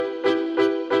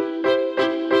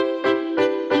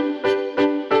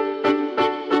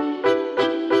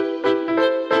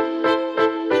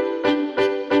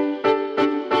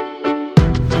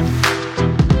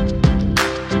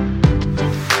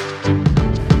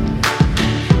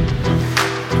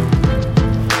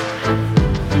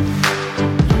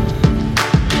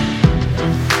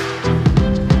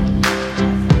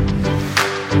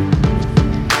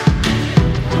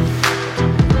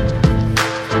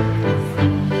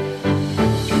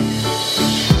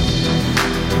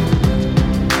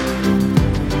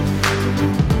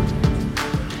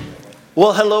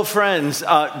Well, hello, friends.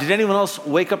 Did anyone else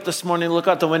wake up this morning, look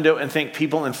out the window, and think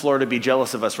people in Florida be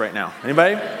jealous of us right now?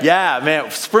 Anybody? Yeah,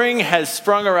 man. Spring has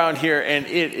sprung around here, and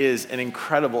it is an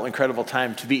incredible, incredible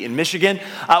time to be in Michigan.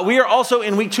 We are also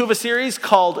in week 2 of a series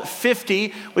called 50,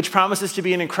 which promises to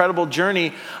be an incredible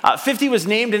journey. 50 was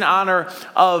named in honor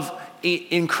of an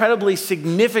incredibly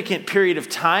significant period of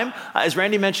time. As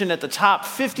Randy mentioned at the top,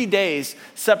 50 days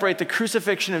separate the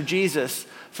crucifixion of Jesus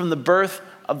from the birth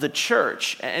of the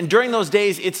church. And during those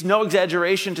days, it's no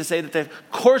exaggeration to say that the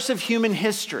course of human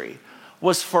history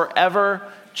was forever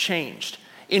changed.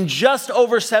 In just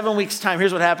over 7 weeks' time,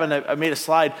 here's what happened. I made a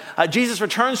slide. Jesus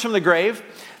returns from the grave.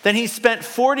 Then he spent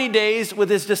 40 days with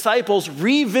his disciples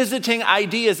revisiting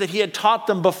ideas that he had taught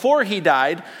them before he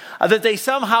died, that they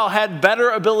somehow had better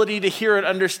ability to hear and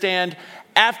understand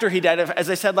after he died. As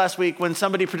I said last week, when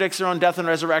somebody predicts their own death and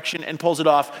resurrection and pulls it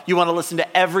off, you want to listen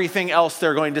to everything else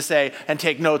they're going to say and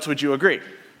take notes. Would you agree?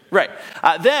 Right.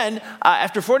 Then,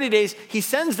 after 40 days, he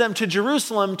sends them to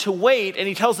Jerusalem to wait, and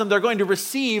he tells them they're going to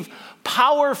receive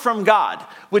power from God,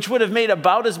 which would have made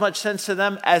about as much sense to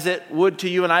them as it would to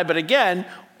you and I. But again,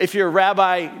 if your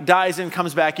rabbi dies and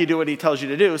comes back, you do what he tells you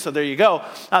to do. So there you go.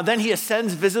 Then he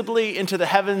ascends visibly into the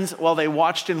heavens while they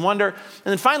watched in wonder. And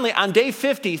then finally, on day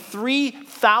 50,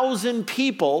 3,000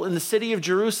 people in the city of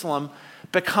Jerusalem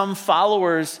become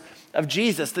followers of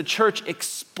Jesus. The church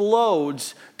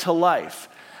explodes to life.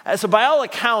 So by all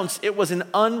accounts, it was an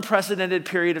unprecedented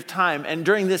period of time. And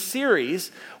during this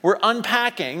series, we're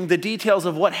unpacking the details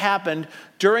of what happened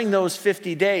during those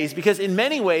 50 days, because in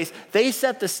many ways, they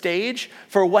set the stage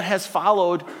for what has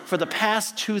followed for the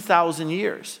past 2,000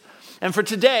 years. And for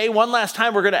today, one last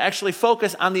time, we're going to actually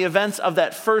focus on the events of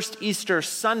that first Easter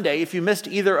Sunday. If you missed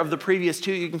either of the previous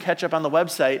two, you can catch up on the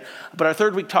website. But our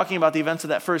third week talking about the events of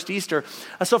that first Easter.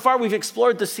 So far, we've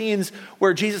explored the scenes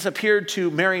where Jesus appeared to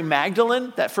Mary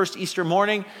Magdalene that first Easter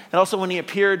morning, and also when he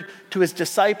appeared to his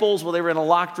disciples while they were in a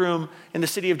locked room in the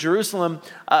city of Jerusalem.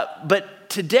 But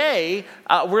today,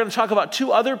 we're going to talk about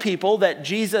two other people that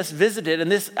Jesus visited,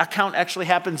 and this account actually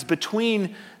happens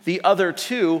between the other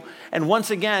two. And once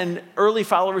again, early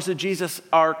followers of Jesus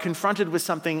are confronted with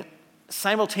something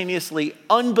simultaneously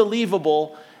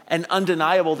unbelievable and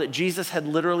undeniable, that Jesus had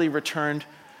literally returned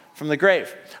from the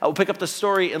grave. We'll pick up the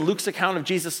story in Luke's account of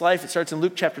Jesus' life. It starts in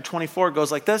Luke chapter 24. It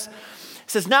goes like this. It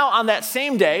says, "Now on that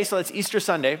same day," so that's Easter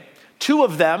Sunday, "two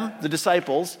of them, the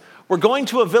disciples, were going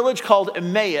to a village called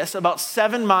Emmaus, about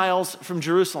 7 miles from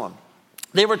Jerusalem.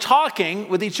 They were talking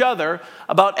with each other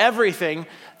about everything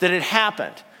that had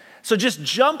happened." So just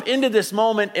jump into this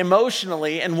moment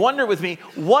emotionally and wonder with me,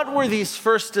 what were these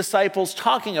first disciples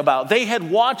talking about? They had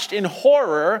watched in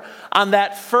horror on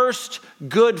that first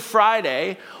Good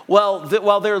Friday while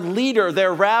their leader,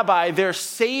 their rabbi, their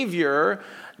savior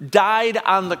died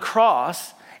on the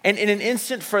cross. And in an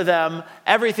instant for them,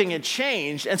 everything had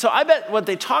changed. And so I bet what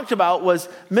they talked about was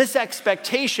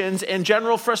misexpectations and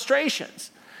general frustrations.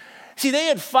 See, they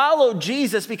had followed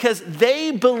Jesus because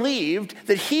they believed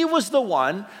that he was the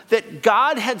one that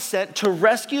God had sent to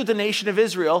rescue the nation of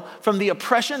Israel from the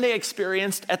oppression they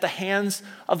experienced at the hands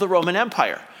of the Roman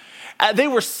Empire. They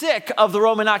were sick of the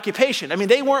Roman occupation. I mean,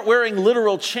 they weren't wearing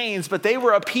literal chains, but they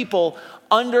were a people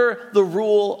under the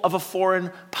rule of a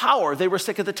foreign power. They were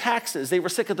sick of the taxes. They were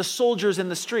sick of the soldiers in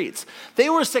the streets. They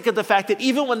were sick of the fact that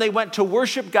even when they went to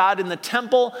worship God in the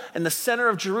temple in the center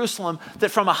of Jerusalem,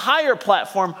 that from a higher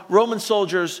platform, Roman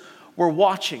soldiers were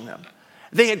watching them.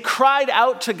 They had cried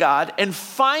out to God, and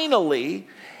finally,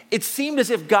 it seemed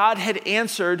as if God had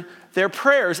answered their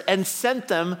prayers and sent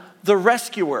them the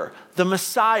rescuer, the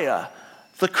Messiah,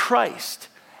 the Christ.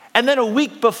 And then a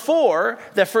week before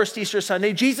that first Easter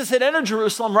Sunday, Jesus had entered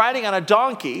Jerusalem riding on a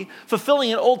donkey,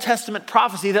 fulfilling an Old Testament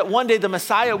prophecy that one day the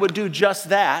Messiah would do just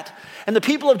that. And the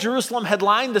people of Jerusalem had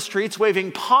lined the streets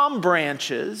waving palm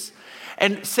branches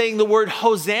and saying the word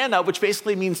Hosanna, which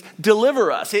basically means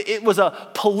deliver us. It was a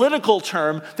political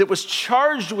term that was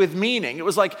charged with meaning. It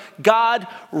was like, God,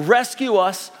 rescue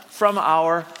us from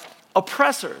our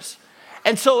oppressors.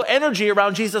 And so energy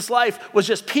around Jesus' life was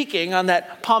just peaking on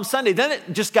that Palm Sunday. Then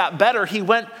it just got better. He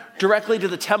went directly to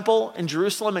the temple in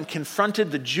Jerusalem and confronted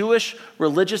the Jewish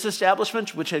religious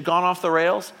establishment, which had gone off the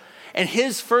rails. And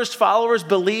his first followers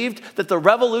believed that the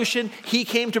revolution he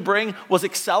came to bring was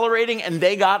accelerating, and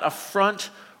they got a front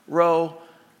row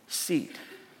seat.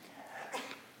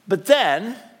 But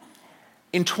then,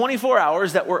 in 24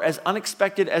 hours that were as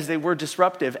unexpected as they were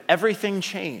disruptive, everything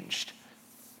changed.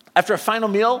 After a final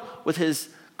meal with his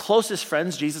closest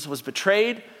friends, Jesus was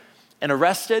betrayed and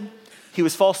arrested. He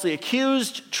was falsely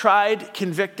accused, tried,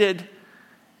 convicted,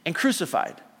 and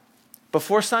crucified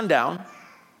before sundown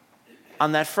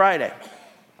on that Friday.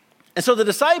 And so the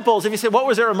disciples, if you say, what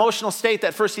was their emotional state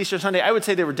that first Easter Sunday? I would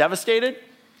say they were devastated.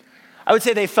 I would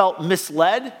say they felt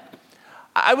misled.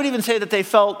 I would even say that they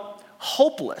felt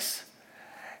hopeless.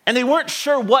 And they weren't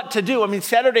sure what to do. I mean,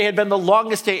 Saturday had been the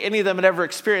longest day any of them had ever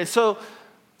experienced. So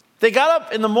they got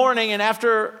up in the morning, and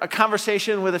after a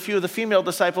conversation with a few of the female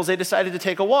disciples, they decided to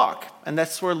take a walk. And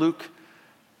that's where Luke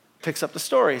picks up the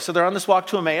story. So they're on this walk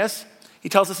to Emmaus. He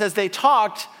tells us as they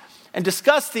talked and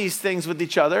discussed these things with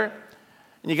each other,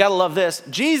 and you got to love this,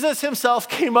 Jesus himself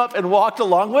came up and walked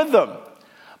along with them.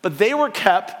 But they were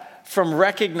kept from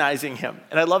recognizing him.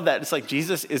 And I love that. It's like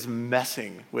Jesus is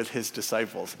messing with his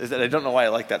disciples. I don't know why I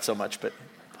like that so much, but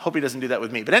hope he doesn't do that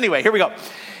with me. But anyway, here we go.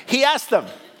 He asked them,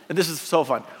 and this is so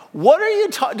fun, what are you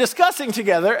discussing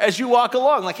together as you walk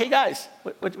along? Like, hey guys,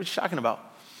 what you talking about?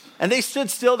 And they stood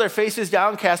still, their faces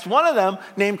downcast. One of them,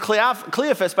 named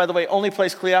Cleophas, by the way, only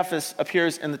place Cleophas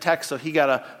appears in the text, so he got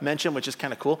a mention, which is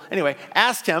kind of cool. Anyway,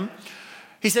 asked him,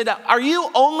 he said, are you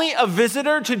only a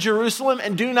visitor to Jerusalem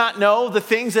and do not know the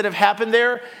things that have happened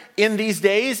there in these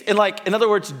days? And in other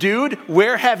words, dude,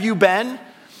 where have you been?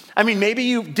 I mean, maybe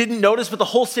you didn't notice, but the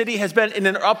whole city has been in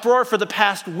an uproar for the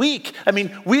past week. I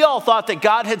mean, we all thought that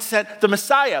God had sent the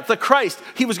Messiah, the Christ.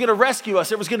 He was going to rescue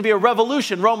us. It was going to be a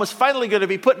revolution. Rome was finally going to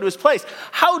be put into his place.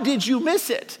 How did you miss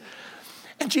it?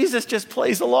 And Jesus just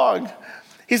plays along.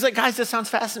 He's like, guys, this sounds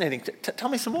fascinating. Tell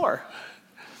me some more.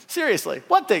 Seriously,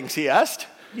 what things, he asked.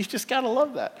 You just got to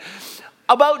love that.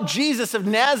 About Jesus of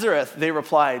Nazareth, they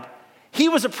replied. He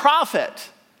was a prophet,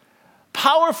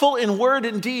 powerful in word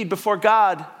and deed before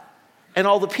God and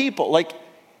all the people.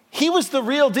 He was the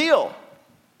real deal.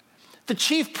 The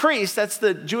chief priests, that's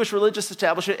the Jewish religious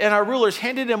establishment, and our rulers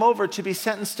handed him over to be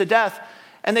sentenced to death,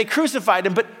 and they crucified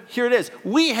him. But here it is.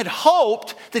 We had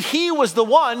hoped that he was the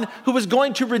one who was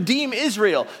going to redeem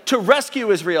Israel, to rescue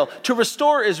Israel, to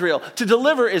restore Israel, to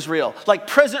deliver Israel. Like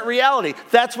present reality,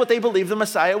 that's what they believed the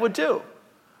Messiah would do.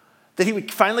 That he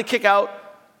would finally kick out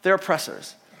their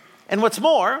oppressors. And what's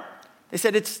more, they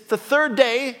said it's the third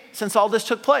day since all this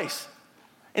took place.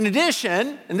 In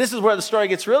addition, and this is where the story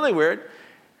gets really weird,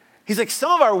 he's like,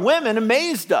 some of our women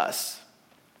amazed us.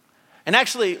 And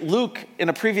actually, Luke, in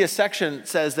a previous section,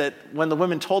 says that when the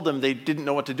women told them, they didn't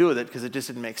know what to do with it because it just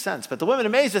didn't make sense. But the women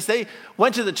amazed us. They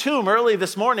went to the tomb early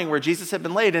this morning where Jesus had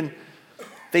been laid, and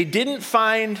they didn't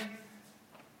find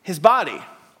his body.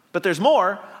 But there's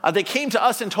more. They came to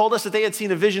us and told us that they had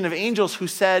seen a vision of angels who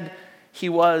said he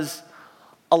was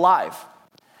alive.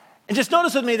 And just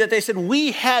notice with me that they said,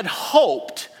 we had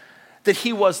hoped that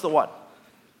he was the one.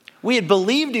 We had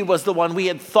believed he was the one. We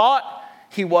had thought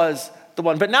he was the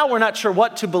one. But now we're not sure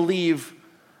what to believe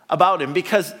about him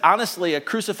because honestly, a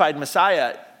crucified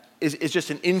Messiah is just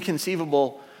an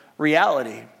inconceivable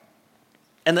reality.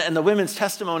 And the women's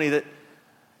testimony that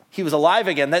he was alive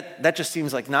again, that just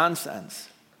seems like nonsense.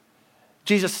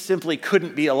 Jesus simply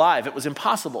couldn't be alive. It was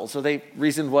impossible. So they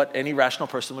reasoned what any rational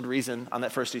person would reason on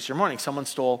that first Easter morning. Someone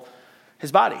stole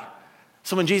his body.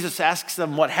 So when Jesus asks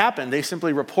them what happened, they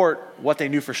simply report what they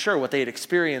knew for sure, what they had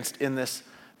experienced in this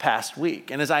past week.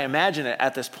 And as I imagine it,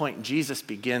 at this point, Jesus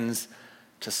begins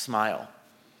to smile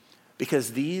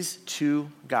because these two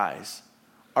guys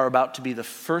are about to be the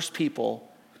first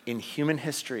people in human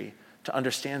history to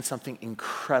understand something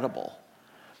incredible.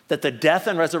 That the death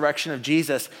and resurrection of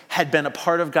Jesus had been a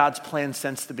part of God's plan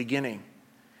since the beginning.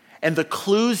 And the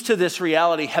clues to this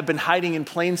reality have been hiding in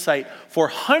plain sight for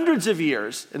hundreds of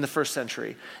years in the first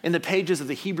century, in the pages of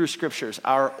the Hebrew Scriptures,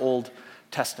 our Old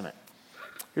Testament.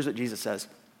 Here's what Jesus says.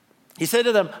 He said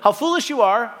to them, how foolish you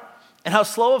are and how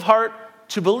slow of heart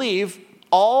to believe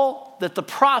all that the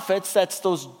prophets, that's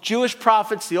those Jewish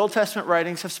prophets, the Old Testament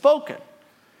writings, have spoken.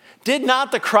 Did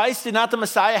not the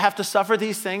Messiah have to suffer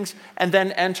these things and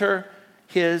then enter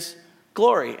his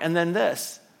glory? And then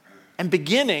this, and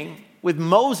beginning with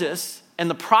Moses and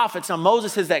the prophets. Now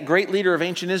Moses is that great leader of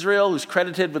ancient Israel who's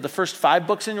credited with the first 5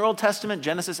 books in your Old Testament,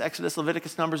 Genesis, Exodus,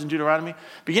 Leviticus, Numbers, and Deuteronomy.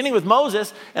 Beginning with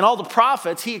Moses and all the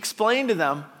prophets, he explained to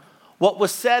them what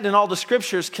was said in all the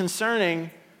scriptures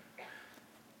concerning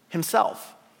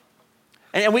himself.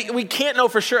 And we can't know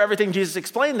for sure everything Jesus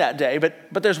explained that day,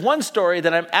 but there's one story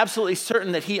that I'm absolutely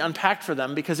certain that he unpacked for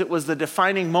them because it was the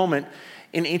defining moment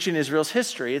in ancient Israel's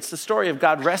history. It's the story of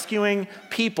God rescuing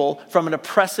people from an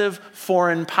oppressive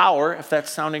foreign power. If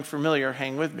that's sounding familiar,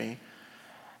 hang with me.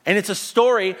 And it's a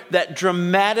story that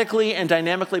dramatically and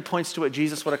dynamically points to what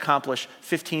Jesus would accomplish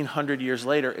 1,500 years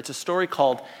later. It's a story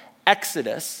called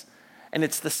Exodus, and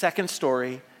it's the second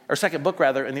book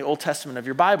in the Old Testament of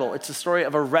your Bible. It's a story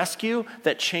of a rescue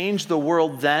that changed the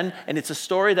world then, and it's a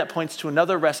story that points to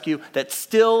another rescue that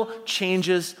still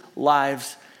changes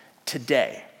lives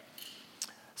today.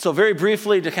 So very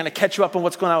briefly, to kind of catch you up on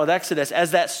what's going on with Exodus,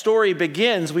 as that story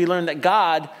begins, we learn that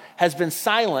God has been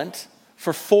silent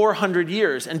for 400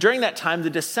 years. And during that time,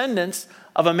 the descendants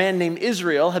of a man named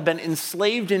Israel had been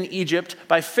enslaved in Egypt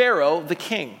by Pharaoh, the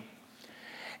king.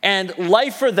 And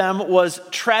life for them was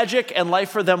tragic and life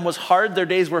for them was hard. Their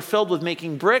days were filled with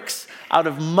making bricks out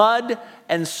of mud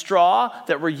and straw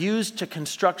that were used to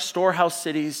construct storehouse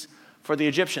cities for the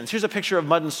Egyptians. Here's a picture of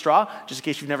mud and straw, just in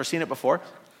case you've never seen it before.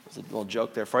 There's a little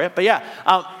joke there for you. But yeah,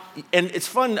 and it's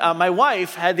fun. My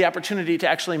wife had the opportunity to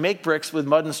actually make bricks with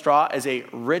mud and straw as a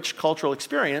rich cultural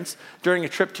experience during a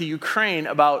trip to Ukraine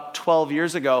about 12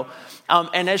 years ago.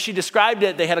 And as she described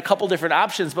it, they had a couple different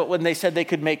options, but when they said they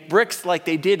could make bricks like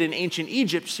they did in ancient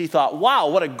Egypt, she thought, wow,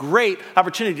 what a great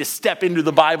opportunity to step into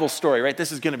the Bible story, right?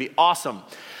 This is going to be awesome.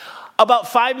 About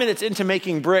 5 minutes into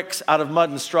making bricks out of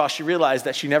mud and straw, she realized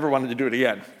that she never wanted to do it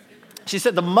again. She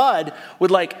said the mud would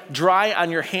like dry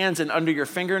on your hands and under your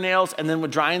fingernails and then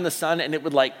would dry in the sun and it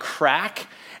would like crack.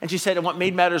 And she said, and what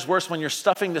made matters worse, when you're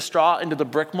stuffing the straw into the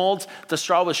brick molds, the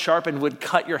straw was sharp and would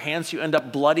cut your hands. So you end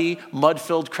up bloody,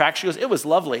 mud-filled cracks. She goes, it was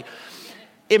lovely.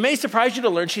 It may surprise you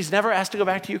to learn she's never asked to go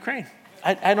back to Ukraine.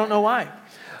 I don't know why.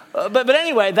 But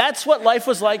anyway, that's what life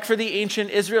was like for the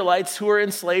ancient Israelites who were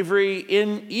in slavery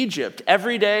in Egypt.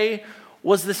 Every day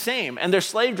was the same. And their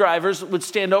slave drivers would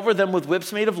stand over them with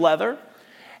whips made of leather.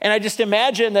 And I just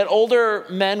imagine that older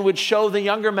men would show the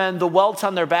younger men the welts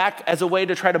on their back as a way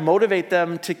to try to motivate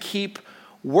them to keep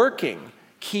working,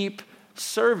 keep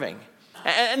serving.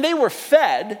 And they were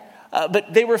fed,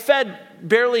 but they were fed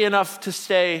barely enough to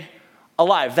stay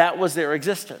alive. That was their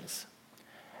existence.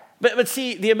 But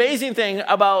see, the amazing thing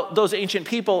about those ancient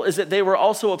people is that they were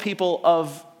also a people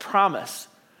of promise.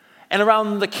 And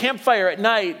around the campfire at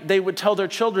night, they would tell their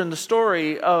children the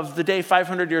story of the day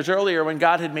 500 years earlier when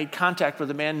God had made contact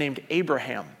with a man named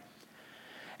Abraham.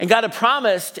 And God had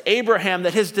promised Abraham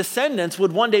that his descendants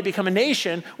would one day become a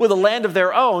nation with a land of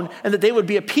their own, and that they would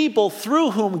be a people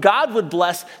through whom God would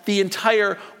bless the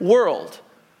entire world.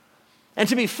 And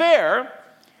to be fair,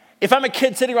 if I'm a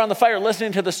kid sitting around the fire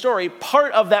listening to the story,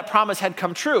 part of that promise had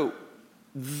come true.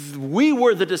 We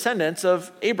were the descendants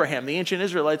of Abraham. The ancient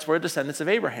Israelites were descendants of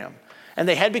Abraham. And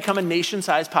they had become a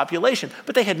nation-sized population.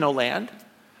 But they had no land.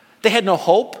 They had no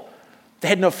hope. They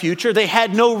had no future. They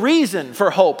had no reason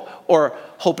for hope or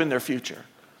hope in their future.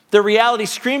 Their reality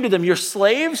screamed to them, you're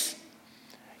slaves.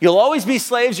 You'll always be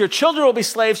slaves. Your children will be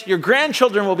slaves. Your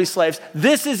grandchildren will be slaves.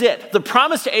 This is it. The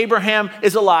promise to Abraham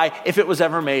is a lie if it was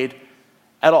ever made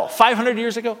at all. 500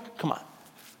 years ago? Come on.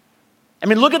 I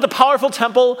mean, look at the powerful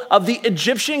temple of the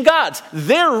Egyptian gods.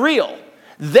 They're real.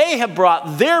 They have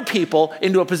brought their people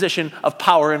into a position of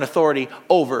power and authority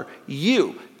over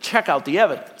you. Check out the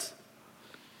evidence.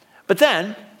 But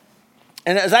then,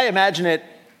 and as I imagine it,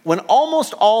 when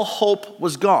almost all hope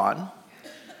was gone,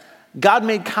 God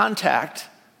made contact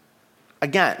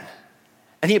again.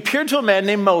 And he appeared to a man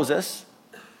named Moses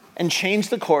and changed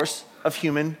the course of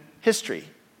human history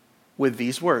with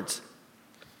these words.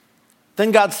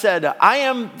 Then God said, I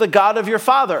am the God of your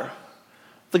father,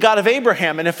 the God of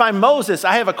Abraham. And if I'm Moses,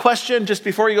 I have a question just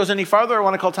before he goes any farther. I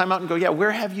want to call time out and go, yeah, where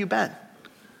have you been?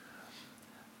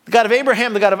 The God of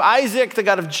Abraham, the God of Isaac, the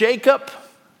God of Jacob.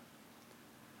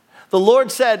 The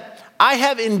Lord said, I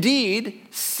have indeed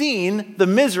seen the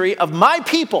misery of my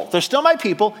people. They're still my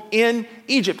people in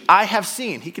Egypt. I have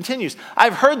seen. He continues,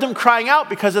 I've heard them crying out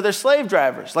because of their slave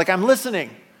drivers. Like I'm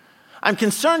listening. I'm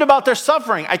concerned about their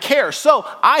suffering. I care. So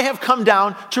I have come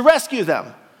down to rescue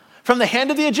them from the hand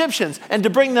of the Egyptians and to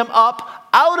bring them up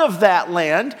out of that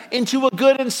land into a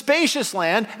good and spacious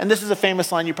land. And this is a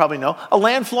famous line you probably know, a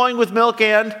land flowing with milk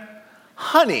and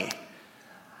honey.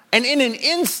 And in an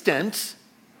instant,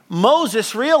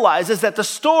 Moses realizes that the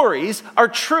stories are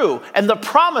true and the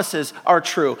promises are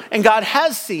true. And God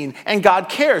has seen and God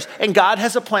cares and God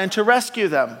has a plan to rescue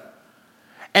them.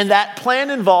 And that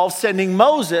plan involves sending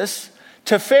Moses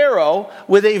to Pharaoh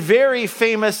with a very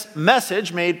famous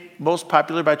message made most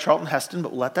popular by Charlton Heston,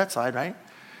 but we'll let that slide, right?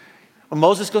 When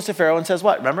Moses goes to Pharaoh and says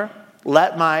what? Remember?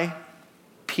 Let my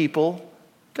people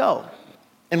go.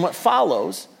 And what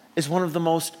follows is one of the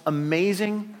most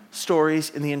amazing stories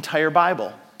in the entire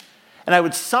Bible. And I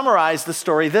would summarize the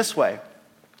story this way.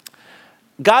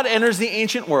 God enters the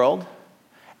ancient world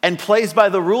and plays by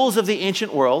the rules of the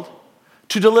ancient world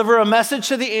to deliver a message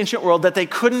to the ancient world that they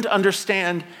couldn't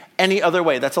understand any other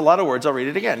way. That's a lot of words. I'll read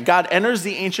it again. God enters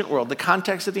the ancient world, the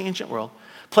context of the ancient world,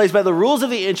 plays by the rules of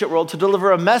the ancient world to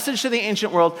deliver a message to the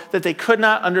ancient world that they could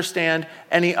not understand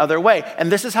any other way.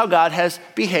 And this is how God has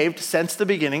behaved since the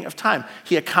beginning of time.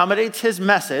 He accommodates his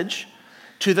message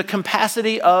to the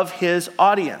capacity of his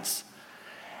audience.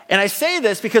 And I say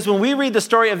this because when we read the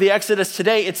story of the Exodus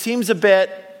today, it seems a bit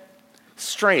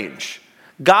strange.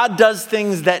 God does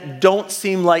things that don't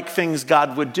seem like things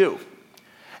God would do.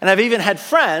 And I've even had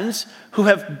friends who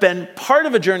have been part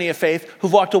of a journey of faith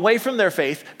who've walked away from their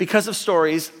faith because of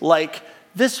stories like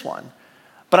this one.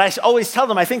 But I always tell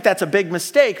them I think that's a big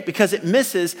mistake because it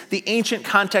misses the ancient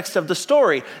context of the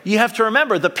story. You have to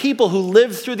remember, the people who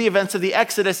lived through the events of the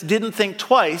Exodus didn't think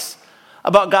twice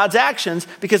about God's actions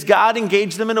because God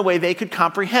engaged them in a way they could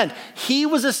comprehend. He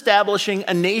was establishing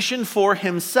a nation for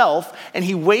himself, and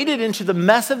he waded into the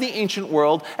mess of the ancient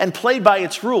world and played by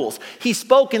its rules. He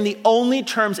spoke in the only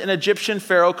terms an Egyptian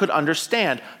pharaoh could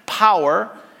understand: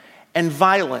 power and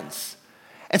violence.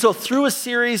 And so through a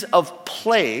series of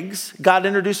plagues, God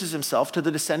introduces himself to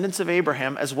the descendants of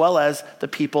Abraham as well as the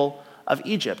people of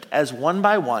Egypt, as one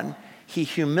by one, he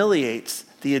humiliates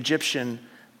the Egyptian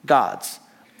gods.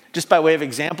 Just by way of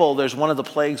example, there's one of the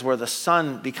plagues where the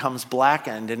sun becomes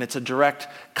blackened, and it's a direct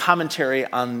commentary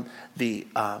on the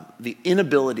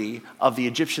inability of the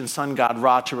Egyptian sun god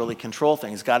Ra to really control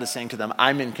things. God is saying to them,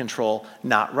 I'm in control,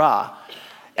 not Ra.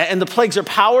 And the plagues are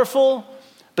powerful,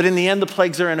 but in the end, the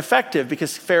plagues are ineffective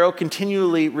because Pharaoh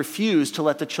continually refused to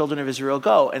let the children of Israel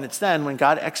go. And it's then when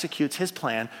God executes his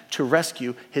plan to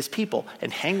rescue his people.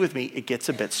 And hang with me, it gets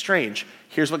a bit strange.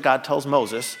 Here's what God tells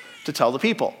Moses to tell the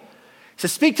people. He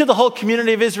says, speak to the whole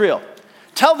community of Israel.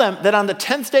 Tell them that on the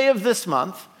 10th day of this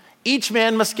month, each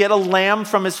man must get a lamb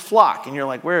from his flock. And you're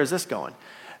like, where is this going?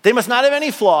 They must not have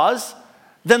any flaws.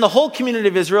 Then the whole community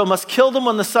of Israel must kill them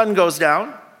when the sun goes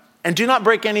down, and do not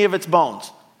break any of its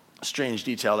bones. Strange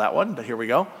detail, that one, but here we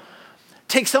go.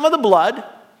 Take some of the blood,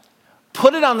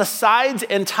 put it on the sides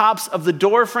and tops of the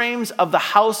door frames of the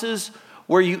houses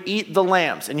where you eat the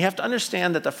lambs. And you have to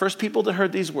understand that the first people that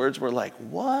heard these words were like,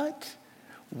 what?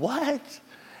 What?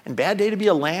 And bad day to be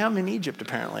a lamb in Egypt,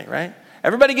 apparently, right?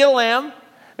 Everybody get a lamb.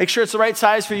 Make sure it's the right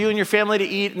size for you and your family to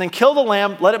eat. And then kill the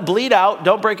lamb. Let it bleed out.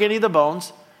 Don't break any of the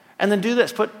bones. And then do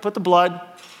this. Put the blood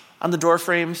on the door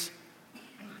frames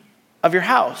of your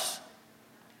house.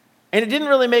 And it didn't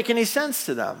really make any sense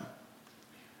to them.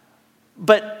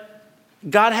 But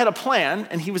God had a plan,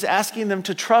 and he was asking them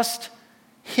to trust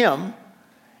him.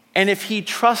 And if he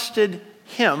trusted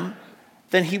him,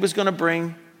 then he was going to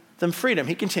bring them freedom.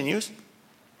 He continues.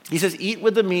 He says, eat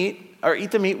the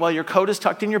meat while your coat is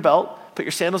tucked in your belt. Put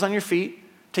your sandals on your feet.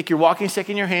 Take your walking stick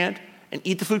in your hand and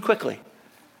eat the food quickly.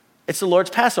 It's the Lord's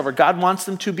Passover. God wants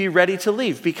them to be ready to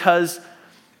leave because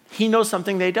he knows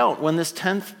something they don't. When this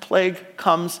 10th plague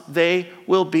comes, they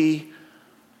will be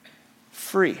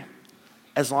free.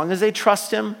 As long as they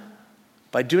trust him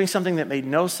by doing something that made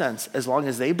no sense, as long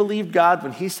as they believed God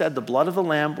when he said the blood of the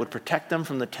lamb would protect them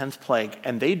from the 10th plague,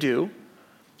 and they do,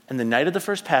 and the night of the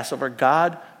first Passover,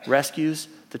 God rescues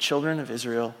the children of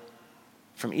Israel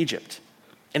from Egypt.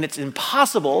 And it's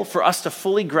impossible for us to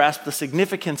fully grasp the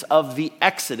significance of the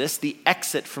Exodus, the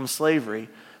exit from slavery,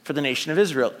 for the nation of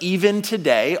Israel. Even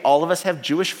today, all of us have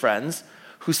Jewish friends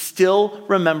who still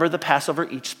remember the Passover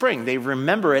each spring. They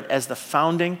remember it as the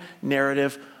founding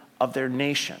narrative of their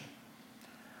nation.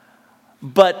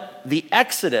 But the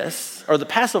Exodus, or the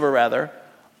Passover rather,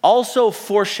 also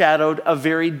foreshadowed a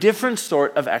very different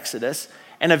sort of Exodus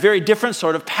and a very different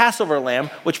sort of Passover lamb,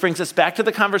 which brings us back to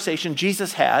the conversation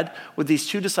Jesus had with these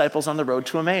two disciples on the road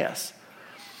to Emmaus.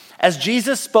 As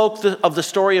Jesus spoke of the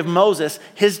story of Moses,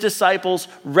 his disciples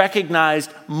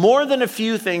recognized more than a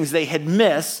few things they had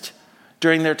missed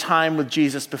during their time with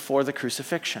Jesus before the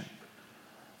crucifixion.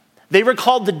 They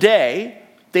recalled the day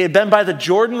they had been by the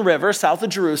Jordan River south of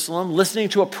Jerusalem, listening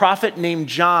to a prophet named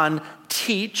John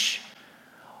teach,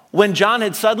 when John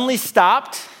had suddenly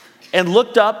stopped and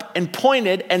looked up and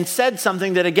pointed and said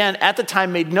something that, again, at the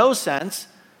time made no sense.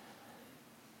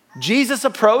 Jesus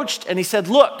approached and he said,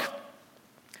 look,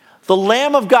 the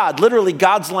Lamb of God, literally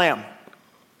God's Lamb,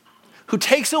 who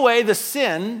takes away the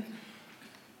sin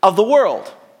of the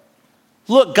world.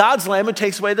 Look, God's Lamb who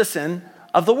takes away the sin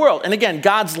of the world. And again,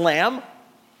 God's Lamb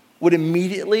would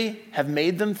immediately have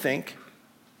made them think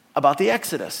about the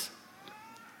Exodus,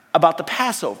 about the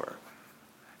Passover.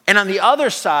 And on the other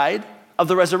side of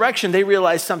the resurrection, they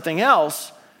realized something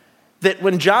else, that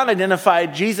when John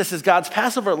identified Jesus as God's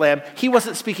Passover lamb, he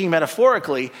wasn't speaking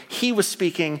metaphorically, he was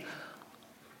speaking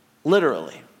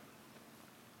literally.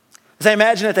 As I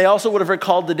imagine it, they also would have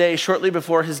recalled the day shortly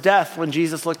before his death when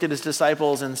Jesus looked at his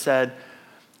disciples and said,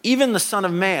 even the Son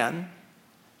of Man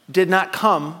did not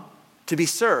come to be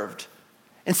served.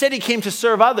 Instead, he came to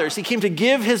serve others. He came to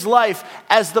give his life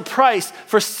as the price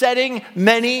for setting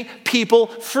many people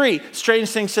free. Strange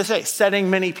things to say, setting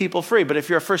many people free. But if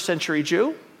you're a first century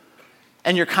Jew,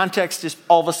 and your context is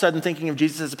all of a sudden thinking of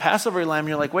Jesus as a Passover lamb,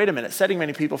 you're like, wait a minute, setting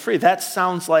many people free. That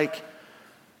sounds like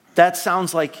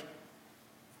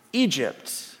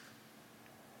Egypt.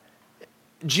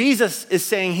 Jesus is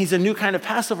saying he's a new kind of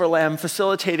Passover lamb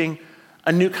facilitating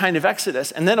a new kind of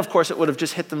Exodus. And then, of course, it would have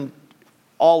just hit them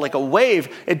all like a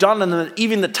wave. It dawned on them that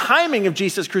even the timing of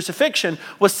Jesus' crucifixion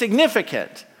was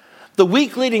significant. The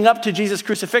week leading up to Jesus'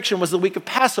 crucifixion was the week of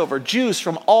Passover. Jews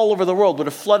from all over the world would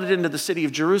have flooded into the city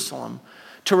of Jerusalem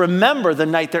to remember the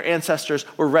night their ancestors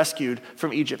were rescued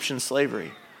from Egyptian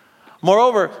slavery.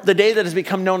 Moreover, the day that has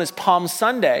become known as Palm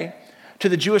Sunday to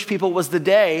the Jewish people was the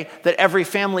day that every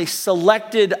family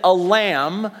selected a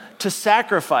lamb to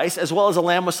sacrifice, as well as a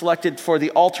lamb was selected for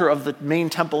the altar of the main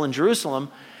temple in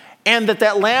Jerusalem, and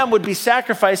that lamb would be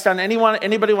sacrificed on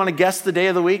anybody want to guess the day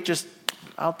of the week? Just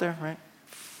out there, right?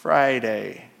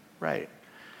 Friday, right.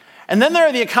 And then there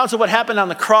are the accounts of what happened on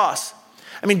the cross.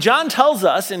 I mean, John tells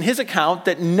us in his account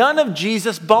that none of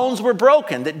Jesus' bones were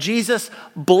broken, that Jesus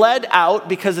bled out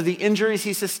because of the injuries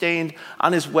he sustained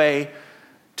on his way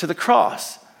to the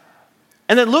cross.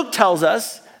 And then Luke tells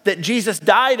us that Jesus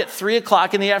died at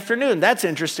 3:00 in the afternoon. That's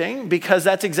interesting because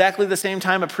that's exactly the same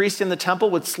time a priest in the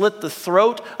temple would slit the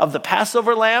throat of the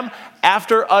Passover lamb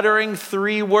after uttering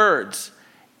 3 words.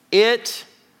 It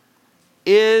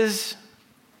is,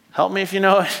 help me if you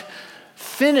know it,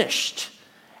 finished.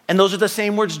 And those are the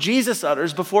same words Jesus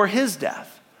utters before his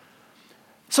death.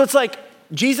 So it's like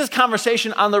Jesus'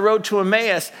 conversation on the road to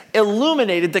Emmaus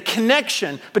illuminated the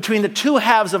connection between the two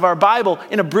halves of our Bible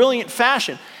in a brilliant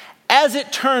fashion. As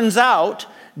it turns out,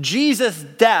 Jesus'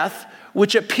 death,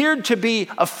 which appeared to be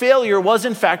a failure, was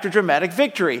in fact a dramatic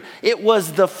victory. It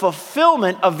was the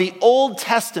fulfillment of the Old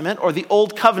Testament or the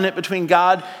Old Covenant between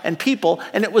God and people,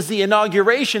 and it was the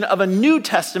inauguration of a New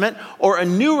Testament or a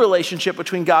new relationship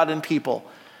between God and people.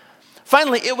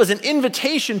 Finally, it was an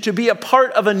invitation to be a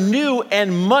part of a new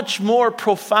and much more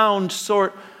profound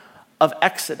sort of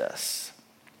exodus.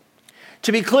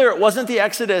 To be clear, it wasn't the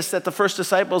exodus that the first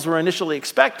disciples were initially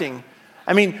expecting.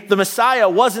 I mean, the Messiah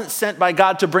wasn't sent by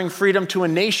God to bring freedom to a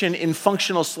nation in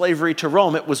functional slavery to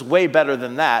Rome. It was way better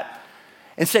than that.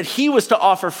 Instead, he was to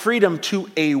offer freedom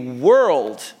to a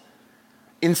world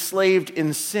enslaved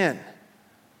in sin.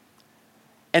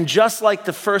 And just like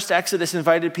the first Exodus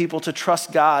invited people to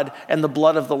trust God and the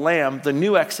blood of the Lamb, the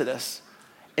new Exodus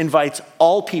invites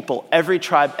all people, every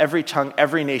tribe, every tongue,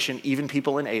 every nation, even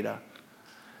people in Ada,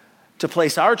 to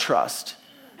place our trust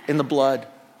in the blood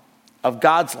of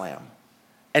God's Lamb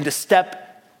and to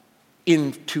step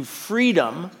into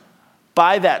freedom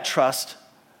by that trust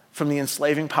from the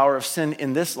enslaving power of sin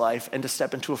in this life and to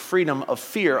step into a freedom of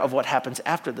fear of what happens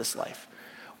after this life.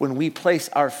 When we place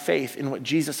our faith in what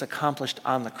Jesus accomplished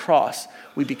on the cross,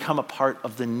 we become a part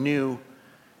of the new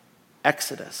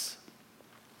Exodus.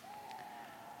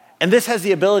 And this has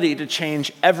the ability to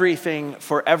change everything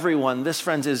for everyone. This,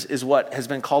 friends, is what has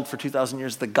been called for 2,000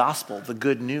 years the gospel, the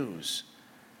good news.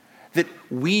 That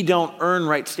we don't earn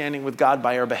right standing with God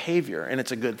by our behavior, and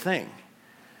it's a good thing.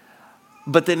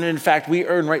 But then, in fact, we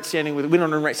don't earn right standing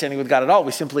with God at all.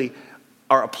 We simply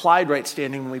are applied right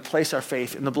standing when we place our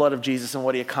faith in the blood of Jesus and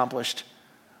what he accomplished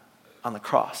on the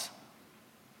cross.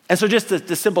 And so just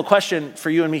the simple question for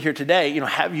you and me here today,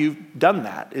 have you done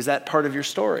that? Is that part of your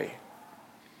story?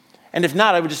 And if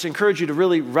not, I would just encourage you to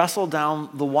really wrestle down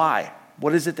the why.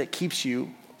 What is it that keeps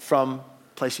you from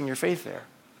placing your faith there?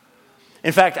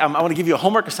 In fact, I want to give you a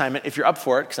homework assignment if you're up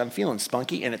for it, because I'm feeling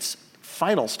spunky and it's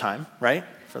finals time, right?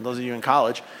 For those of you in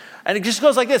college. And it just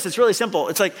goes like this. It's really simple.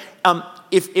 It's like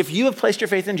if you have placed your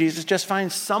faith in Jesus, just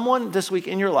find someone this week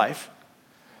in your life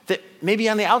that may be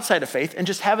on the outside of faith and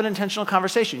just have an intentional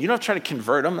conversation. You don't have to try to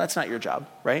convert them. That's not your job,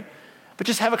 right? But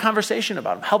just have a conversation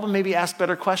about them. Help them maybe ask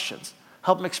better questions.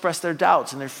 Help them express their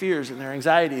doubts and their fears and their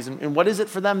anxieties. And what is it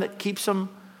for them that keeps them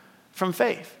from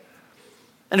faith?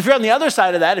 And if you're on the other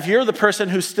side of that, if you're the person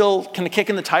who's still kind of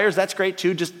kicking the tires, that's great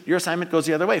too. Just your assignment goes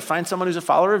the other way. Find someone who's a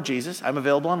follower of Jesus. I'm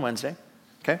available on Wednesday.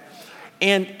 Okay?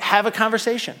 And have a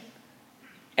conversation.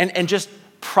 And just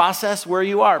process where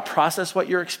you are. Process what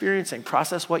you're experiencing.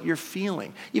 Process what you're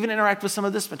feeling. Even interact with some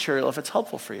of this material if it's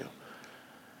helpful for you.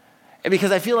 And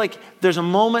because I feel like there's a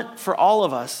moment for all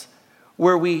of us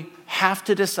where we have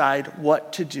to decide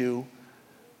what to do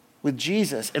with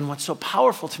Jesus. And what's so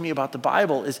powerful to me about the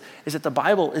Bible is that the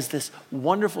Bible is this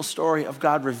wonderful story of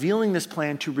God revealing this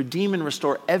plan to redeem and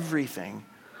restore everything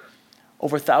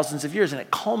over thousands of years. And it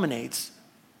culminates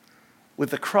with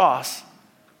the cross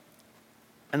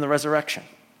and the resurrection.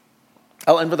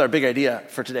 I'll end with our big idea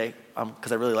for today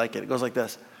because I really like it. It goes like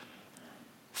this.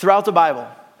 Throughout the Bible,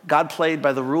 God played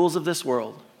by the rules of this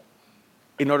world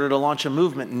in order to launch a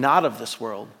movement not of this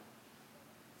world,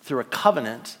 through a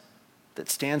covenant that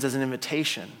stands as an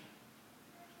invitation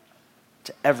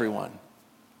to everyone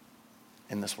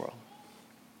in this world.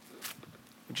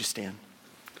 Would you stand?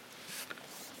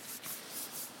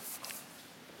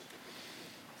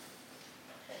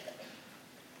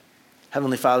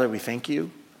 Heavenly Father, we thank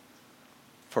you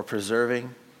for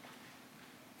preserving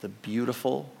the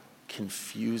beautiful,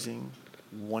 confusing,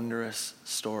 wondrous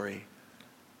story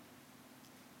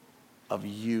of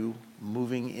you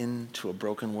moving into a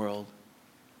broken world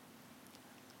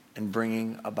and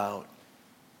bringing about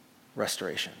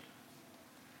restoration.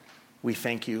 We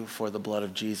thank you for the blood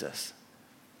of Jesus.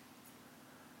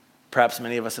 Perhaps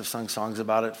many of us have sung songs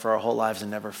about it for our whole lives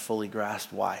and never fully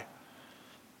grasped why.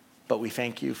 But we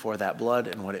thank you for that blood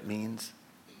and what it means.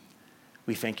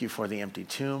 We thank you for the empty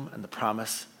tomb and the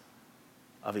promise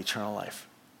of eternal life.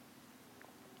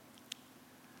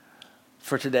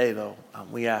 For today, though,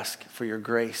 we ask for your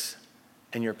grace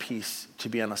and your peace to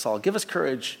be on us all. Give us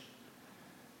courage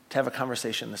to have a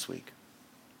conversation this week.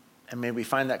 And may we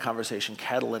find that conversation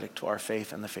catalytic to our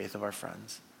faith and the faith of our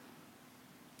friends.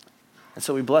 And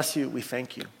so we bless you, we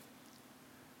thank you,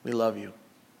 we love you.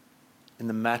 In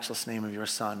the matchless name of your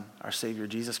Son, our Savior,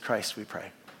 Jesus Christ, we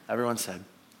pray. Everyone said,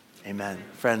 amen.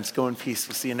 Friends, go in peace.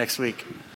 We'll see you next week.